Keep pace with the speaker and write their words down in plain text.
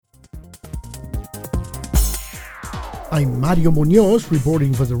I'm Mario Munoz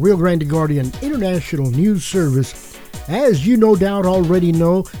reporting for the Rio Grande Guardian International News Service. As you no doubt already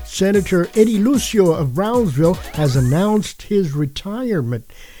know, Senator Eddie Lucio of Brownsville has announced his retirement.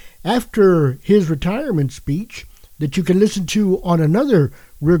 After his retirement speech that you can listen to on another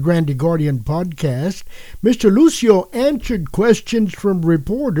Rio Grande Guardian podcast, Mr. Lucio answered questions from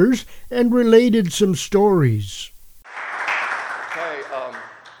reporters and related some stories.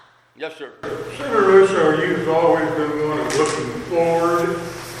 Yes, sir. Senator Lucio, you've always been one of looking forward.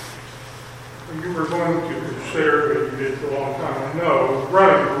 You were going to consider, as you did for a long time, I know,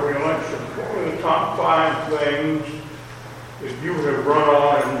 running for re-election. What are the top 5 things that you have brought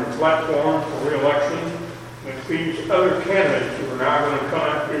on in your platform for re-election that these other candidates who are now going to come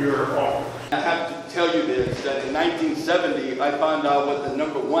after your office? I have to tell you this, that in 1970, I found out what the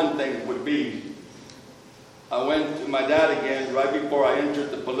number one thing would be. I went to my dad again right before I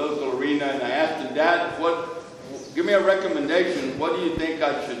entered the political arena, and I asked him, Dad, give me a recommendation. What do you think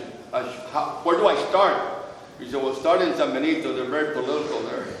I should, where do I start? He said, well, start in San Benito. They're very political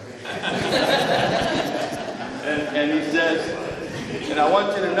there. and he says, and I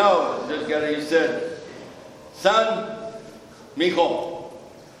want you to know, he said, son, mijo,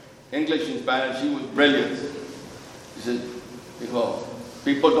 English and Spanish, he was brilliant. He said, mijo,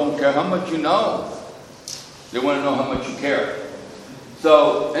 people don't care how much you know. They want to know how much you care.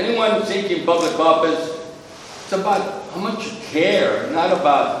 So anyone seeking public office, it's about how much you care, not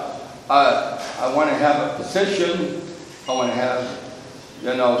about, I want to have a position, I want to have,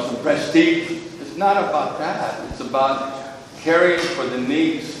 some prestige. It's not about that. It's about caring for the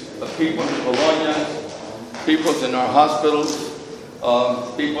needs of people in Bologna, people in our hospitals,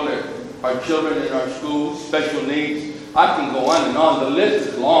 people, our children in our schools, special needs. I can go on and on. The list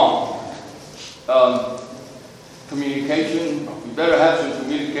is long. Communication, you better have some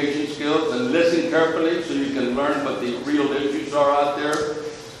communication skills and listen carefully so you can learn what the real issues are out there.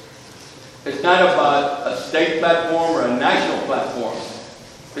 It's not about a state platform or a national platform.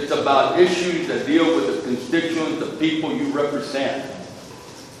 It's about issues that deal with the constituents, the people you represent.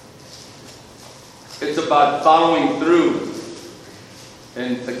 It's about following through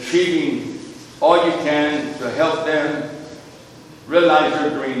and achieving all you can to help them realize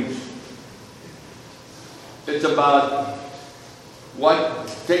their dreams. It's about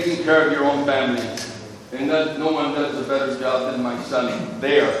taking care of your own family. And no one does a better job than my son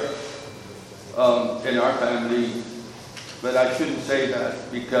there in our family. But I shouldn't say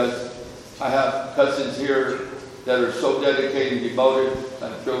that because I have cousins here that are so dedicated and devoted,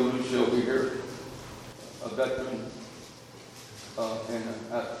 like Joe Lucio over here, a veteran and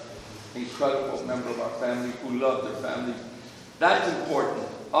an incredible member of our family who love their family. That's important.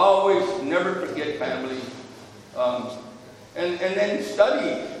 Always never forget family. And then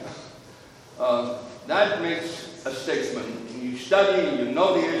study. That makes a statesman. You study and you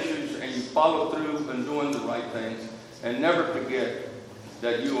know the issues and you follow through and doing the right things. And never forget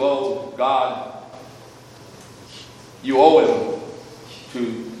that you owe God, you owe Him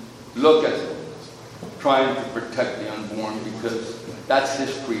to look at trying to protect the unborn because that's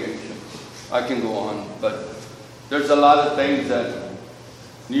His creation. I can go on, but there's a lot of things that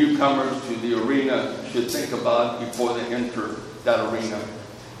newcomers to the arena should think about before they enter that arena.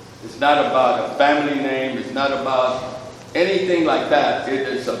 It's not about a family name. It's not about anything like that. It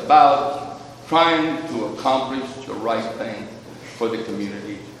is about trying to accomplish the right thing for the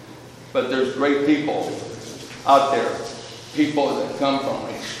community. But there's great people out there, people that come from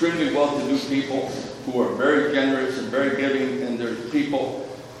extremely well-to-do people who are very generous and very giving, and there's people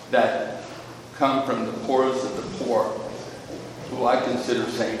that come from the poorest of the poor, who I consider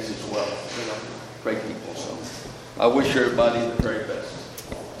saints as well. Great people. So I wish everybody the very best.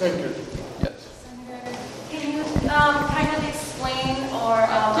 Thank you. Yes. Senator, can you kind of explain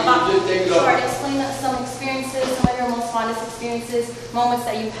explain some experiences, some of your most fondest experiences, moments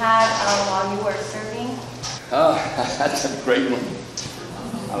that you've had while you were serving? That's a great one.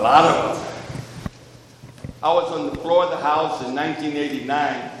 A lot of them. I was on the floor of the House in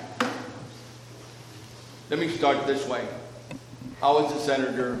 1989. Let me start this way. I was a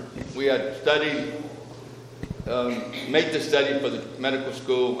senator. We had studied, made the study for the medical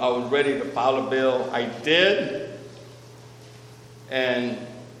school. I was ready to file a bill. I did. And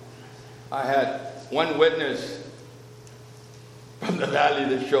I had one witness from the valley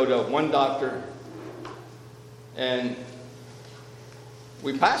that showed up, one doctor. And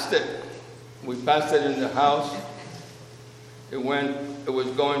we passed it. We passed it in the House. It was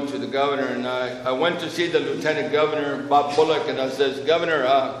going to the governor, and I went to see the Lieutenant Governor, Bob Bullock, and I says, Governor,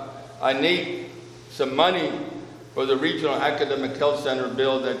 I need some money for the Regional Academic Health Center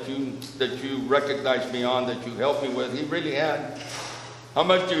bill that you recognized me on, that you helped me with. He really had. How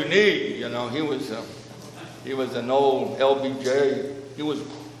much do you need? You know, he was an old LBJ. He was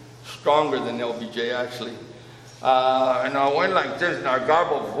stronger than LBJ, actually. And I went like this, and I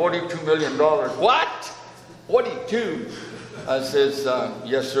gobbled $42 million. What? 42? I says,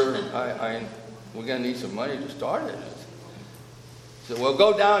 yes, sir. We're going to need some money to start it. So we'll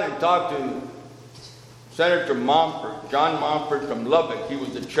go down and talk to Senator Montford, John Montford from Lubbock. He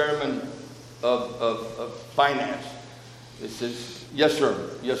was the chairman of finance. He says, yes, sir.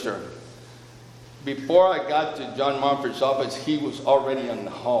 Yes, sir. Before I got to John Montford's office, he was already in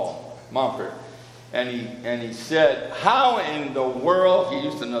the hall, Montford. And he said, how in the world, he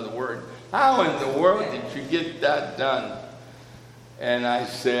used another word, how in the world did you get that done? And I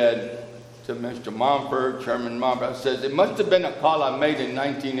said to Mr. Montford, Chairman Montford, I said, it must have been a call I made in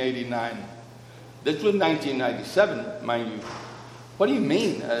 1989. This was 1997, mind you. What do you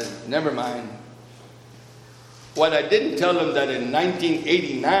mean? Never mind. What I didn't tell him that in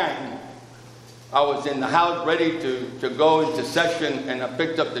 1989, I was in the House ready to go into session, and I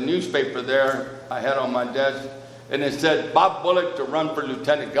picked up the newspaper there I had on my desk, and it said, Bob Bullock to run for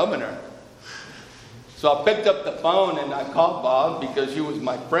lieutenant governor. So I picked up the phone and I called Bob because he was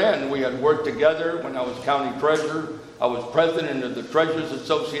my friend. We had worked together when I was county treasurer. I was president of the Treasurers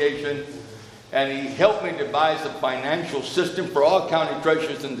Association, and he helped me devise a financial system for all county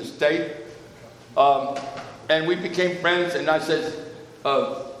treasurers in the state. And we became friends, and I said,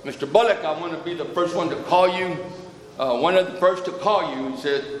 Mr. Bullock, I want to be the first one to call you, one of the first to call you, he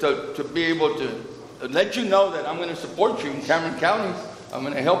said, to be able to let you know that I'm going to support you in Cameron County. I'm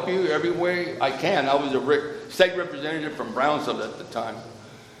going to help you every way I can. I was a state representative from Brownsville at the time.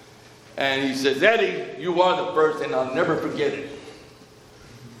 And he says, Eddie, you are the first, and I'll never forget it.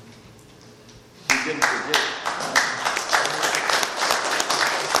 He didn't forget it.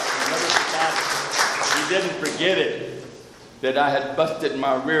 He didn't forget it, that I had busted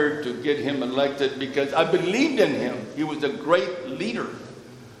my rear to get him elected because I believed in him. He was a great leader.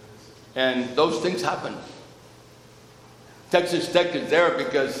 And those things happened. Texas Tech is there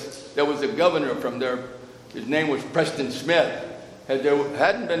because there was a governor from there. His name was Preston Smith. If there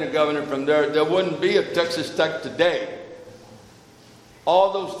hadn't been a governor from there, there wouldn't be a Texas Tech today.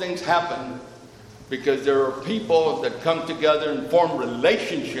 All those things happen because there are people that come together and form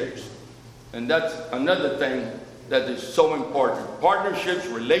relationships. And that's another thing that is so important. Partnerships,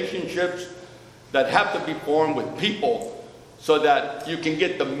 relationships that have to be formed with people so that you can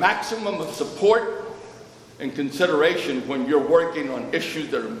get the maximum of support and consideration when you're working on issues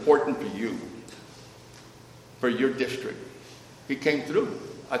that are important for you, for your district. He came through.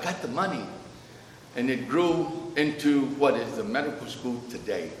 I got the money. And it grew into what is the medical school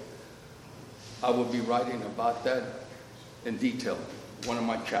today. I will be writing about that in detail, one of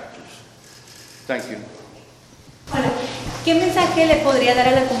my chapters. Thank you. Hola, ¿qué mensaje le podría dar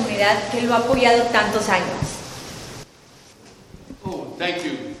a la comunidad que lo ha apoyado tantos años? Oh, thank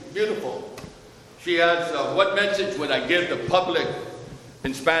you. Beautiful. She asks, what message would I give the public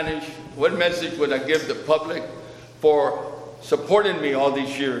in Spanish? What message would I give the public for supporting me all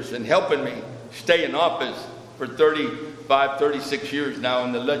these years and helping me stay in office for 35, 36 years now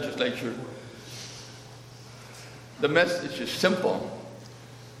in the legislature? The message is simple.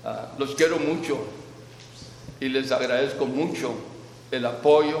 Los quiero mucho y les agradezco mucho el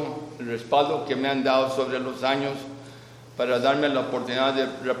apoyo, el respaldo que me han dado sobre los años para darme la oportunidad de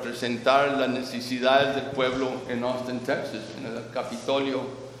representar las necesidades del pueblo en Austin, Texas, en el Capitolio.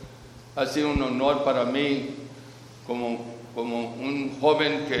 Ha sido un honor para mí como un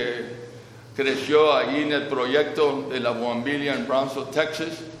joven que creció ahí en el proyecto de la Bugambilia en Brownsville,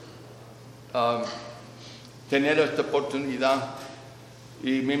 Texas, tener esta oportunidad.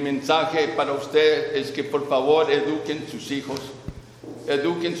 Y mi mensaje para usted es que por favor eduquen sus hijos.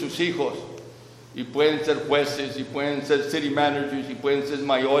 Eduquen sus hijos. Y pueden ser jueces, y pueden ser city managers, y pueden ser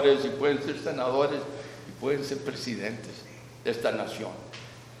mayores, y pueden ser senadores, y pueden ser presidentes de esta nación.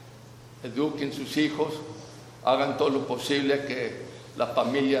 Eduquen sus hijos, hagan todo lo posible que la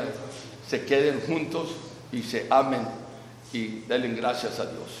familia se queden juntos y se amen y den gracias a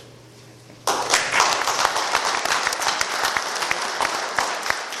Dios.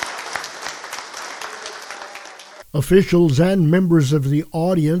 Officials and members of the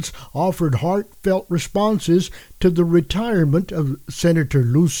audience offered heartfelt responses to the retirement of Senator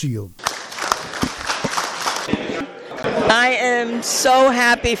Lucio. I am so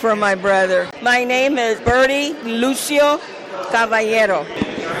happy for my brother. My name is Bertie Lucio Caballero.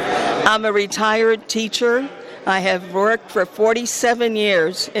 I'm a retired teacher. I have worked for 47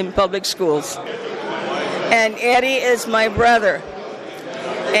 years in public schools. And Eddie is my brother.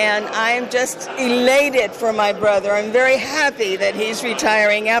 And I'm just elated for my brother. I'm very happy that he's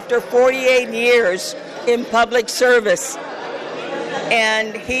retiring after 48 years in public service.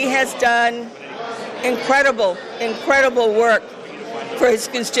 And he has done incredible work for his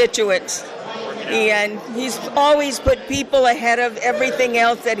constituents. And he's always put people ahead of everything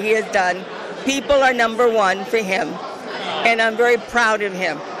else that he has done. People are number one for him. And I'm very proud of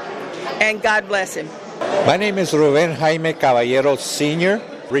him. And God bless him. My name is Rubén Jaime Caballero Sr.,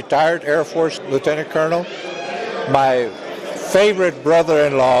 retired Air Force Lieutenant Colonel. My favorite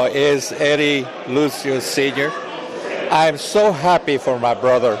brother-in-law is Eddie Lucio Sr. I am so happy for my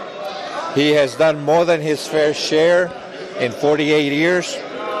brother. He has done more than his fair share in 48 years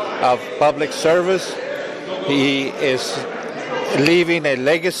of public service. He is leaving a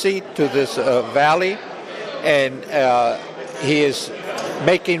legacy to this valley, and he is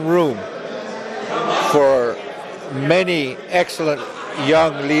making room for many excellent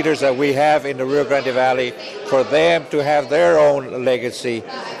young leaders that we have in the Rio Grande Valley, for them to have their own legacy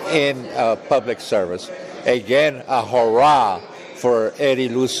in public service. Again, a hurrah for Eddie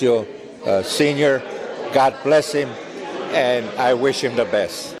Lucio Sr. God bless him, and I wish him the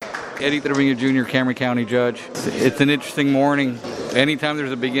best. Eddie Trevino Jr., Cameron County Judge. It's an interesting morning. Anytime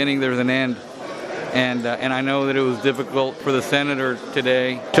there's a beginning, there's an end. And I know that it was difficult for the senator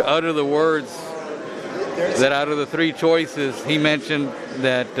today to utter the words that out of the three choices, he mentioned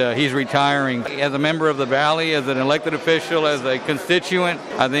that he's retiring. As a member of the Valley, as an elected official, as a constituent,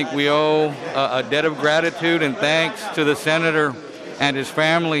 I think we owe a debt of gratitude and thanks to the senator and his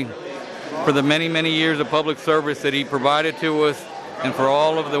family for the many, many years of public service that he provided to us, and for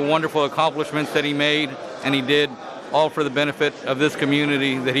all of the wonderful accomplishments that he made and he did, all for the benefit of this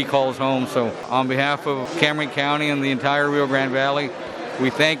community that he calls home. So on behalf of Cameron County and the entire Rio Grande Valley, we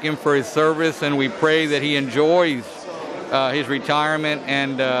thank him for his service, and we pray that he enjoys his retirement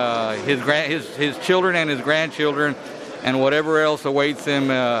and his children and his grandchildren and whatever else awaits him,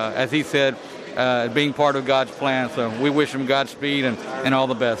 as he said, being part of God's plan. So we wish him Godspeed and all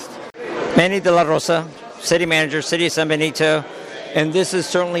the best. Manny De La Rosa, City Manager, City of San Benito. And this is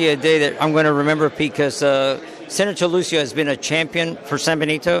certainly a day that I'm going to remember because Senator Lucio has been a champion for San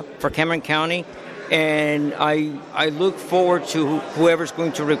Benito, for Cameron County. And I look forward to whoever's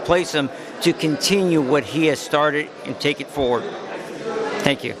going to replace him to continue what he has started and take it forward.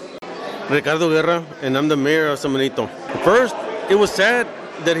 Thank you. Ricardo Guerra, and I'm the mayor of San Benito. First, it was sad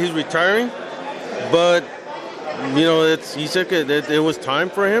that he's retiring, but you know, he said that it was time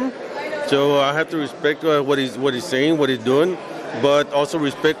for him. So I have to respect what he's saying, what he's doing, but also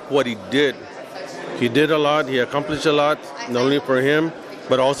respect what he did. He did a lot. He accomplished a lot, not only for him,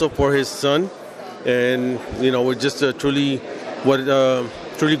 but also for his son. And you know, we're just truly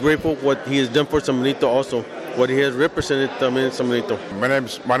grateful what he has done for San Benito, also what he has represented in San Benito. My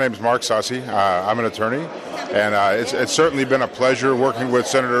name's Mark Sassi. I'm an attorney, and it's certainly been a pleasure working with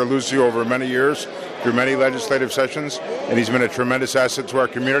Senator Lucio over many years through many legislative sessions, and he's been a tremendous asset to our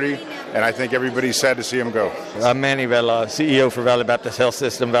community, and I think everybody's sad to see him go. I'm Manny Vela, CEO for Valley Baptist Health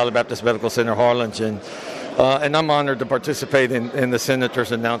System, Valley Baptist Medical Center, Harlingen, and I'm honored to participate in the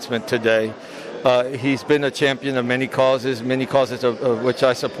Senator's announcement today. He's been a champion of many causes of which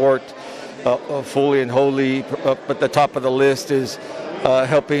I support fully and wholly. Up at the top of the list is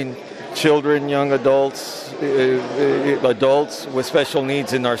helping children, young adults with special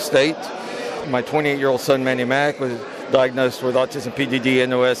needs in our state. My 28-year-old son, Manny Mac, was diagnosed with autism PDD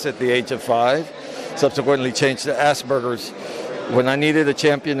NOS at the age of 5, subsequently changed to Asperger's. When I needed a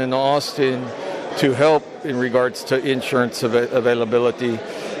champion in Austin to help in regards to insurance availability,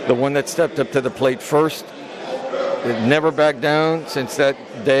 the one that stepped up to the plate first, it never backed down since that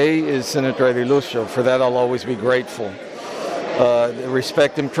day, is Senator Eddie Lucio. For that, I'll always be grateful.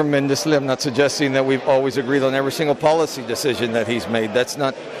 Respect him tremendously. I'm not suggesting that we've always agreed on every single policy decision that he's made. That's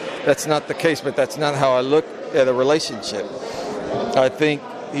not the case, but that's not how I look at a relationship. I think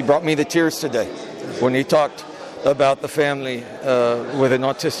he brought me to tears today when he talked about the family with an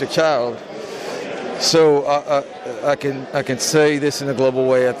autistic child. So I can say this in a global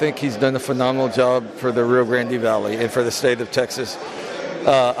way. I think he's done a phenomenal job for the Rio Grande Valley and for the state of Texas.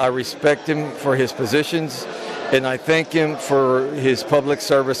 I respect him for his positions, and I thank him for his public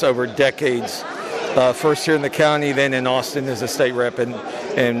service over decades. First here in the county, then in Austin as a state rep,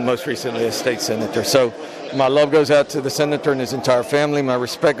 and most recently as state senator. So my love goes out to the senator and his entire family. My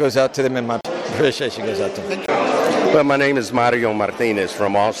respect goes out to them, and my appreciation goes out to them. Well, my name is Mario Martinez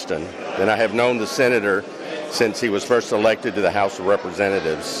from Austin, and I have known the senator since he was first elected to the House of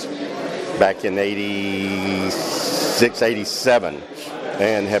Representatives back in 86, 87,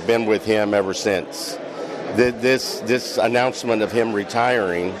 and have been with him ever since. this announcement of him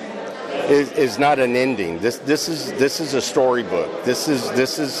retiring is not an ending. This is a storybook. This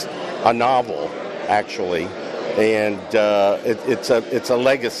is a novel, actually, and it's a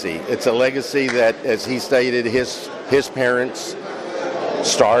legacy. It's a legacy that, as he stated, his parents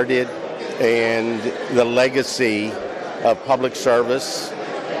started, and the legacy of public service,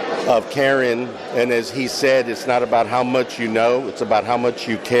 of caring, and as he said, it's not about how much you know, it's about how much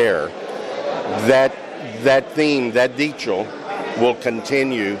you care. That theme, that dicho, will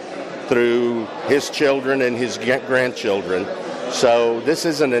continue through his children and his grandchildren. So this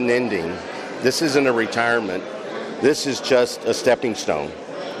isn't an ending. This isn't a retirement. This is just a stepping stone.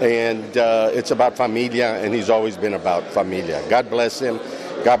 And it's about familia, and he's always been about familia. God bless him.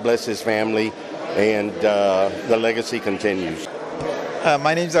 God bless his family. And the legacy continues.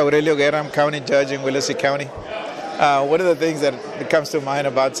 My name is Aurelio Guerra. I'm county judge in Willacy County. One of the things that comes to mind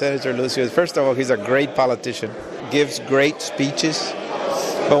about Senator Lucio is, first of all, he's a great politician, gives great speeches.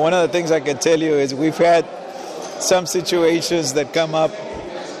 But one of the things I can tell you is we've had some situations that come up,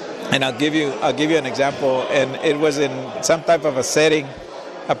 and I'll give you an example. And it was in some type of a setting,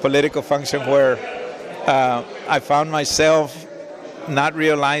 a political function, where I found myself not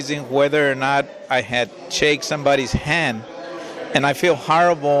realizing whether or not I had shake somebody's hand. And I feel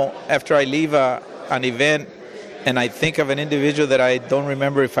horrible after I leave an event and I think of an individual that I don't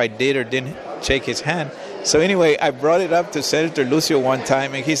remember if I did or didn't shake his hand. So anyway, I brought it up to Senator Lucio one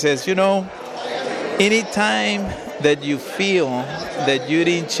time, and he says, anytime that you feel that you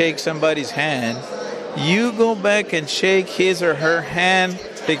didn't shake somebody's hand, you go back and shake his or her hand,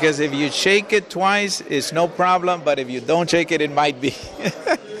 because if you shake it twice, it's no problem, but if you don't shake it, it might be.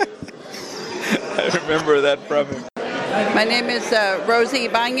 I remember that from him. My name is Rosie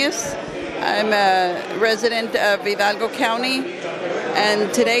Ibanez. I'm a resident of Hidalgo County,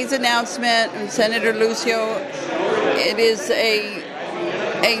 and today's announcement from Senator Lucio, it is a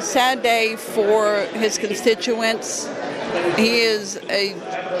sad day for his constituents. He is a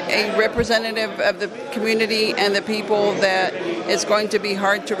representative of the community and the people that is going to be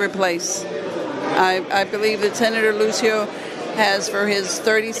hard to replace. I believe that Senator Lucio has, for his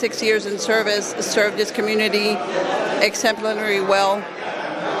 36 years in service, served his community exemplary well,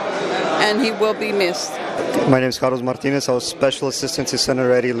 and he will be missed. My name is Carlos Martinez. I was Special Assistant to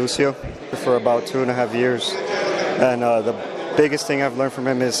Senator Eddie Lucio for about 2.5 years. And the biggest thing I've learned from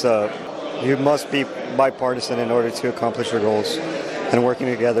him is you must be bipartisan in order to accomplish your goals. And working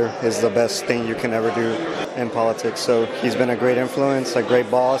together is the best thing you can ever do in politics. So he's been a great influence, a great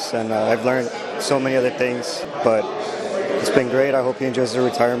boss, and I've learned so many other things. But it's been great. I hope he enjoys his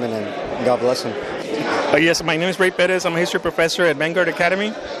retirement, and God bless him. Yes, my name is Ray Perez. I'm a history professor at Vanguard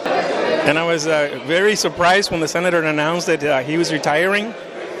Academy. And I was very surprised when the senator announced that he was retiring.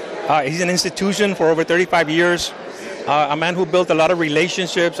 He's an institution for over 35 years, a man who built a lot of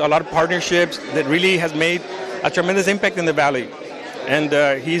relationships, a lot of partnerships that really has made a tremendous impact in the Valley. And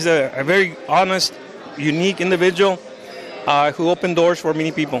he's a very honest, unique individual who opened doors for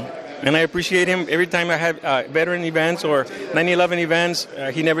many people. And I appreciate him. Every time I have veteran events or 9/11 events,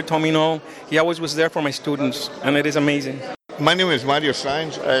 he never told me no. He always was there for my students, and it is amazing. My name is Mario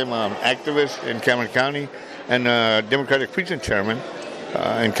Sainz. I'm an activist in Cameron County and a Democratic Precinct Chairman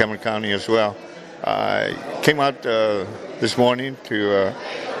in Cameron County as well. I came out this morning to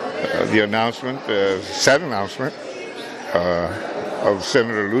the announcement, sad announcement, of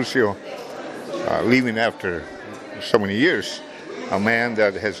Senator Lucio leaving after so many years. A man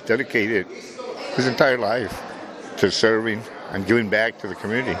that has dedicated his entire life to serving and giving back to the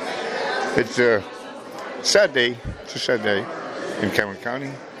community. It's a sad day. It's a sad day in Cameron County.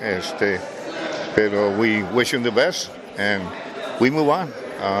 Pero we wish him the best, and we move on.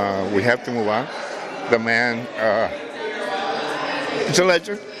 We have to move on. The man is a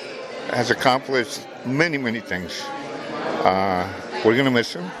legend, has accomplished many, many things. We're going to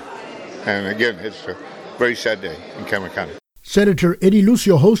miss him. And again, it's a very sad day in Cameron County. Senator Eddie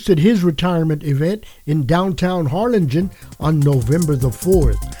Lucio hosted his retirement event in downtown Harlingen on November the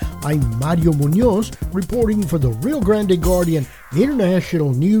 4th. I'm Mario Munoz, reporting for the Rio Grande Guardian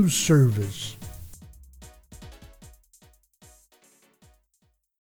International News Service.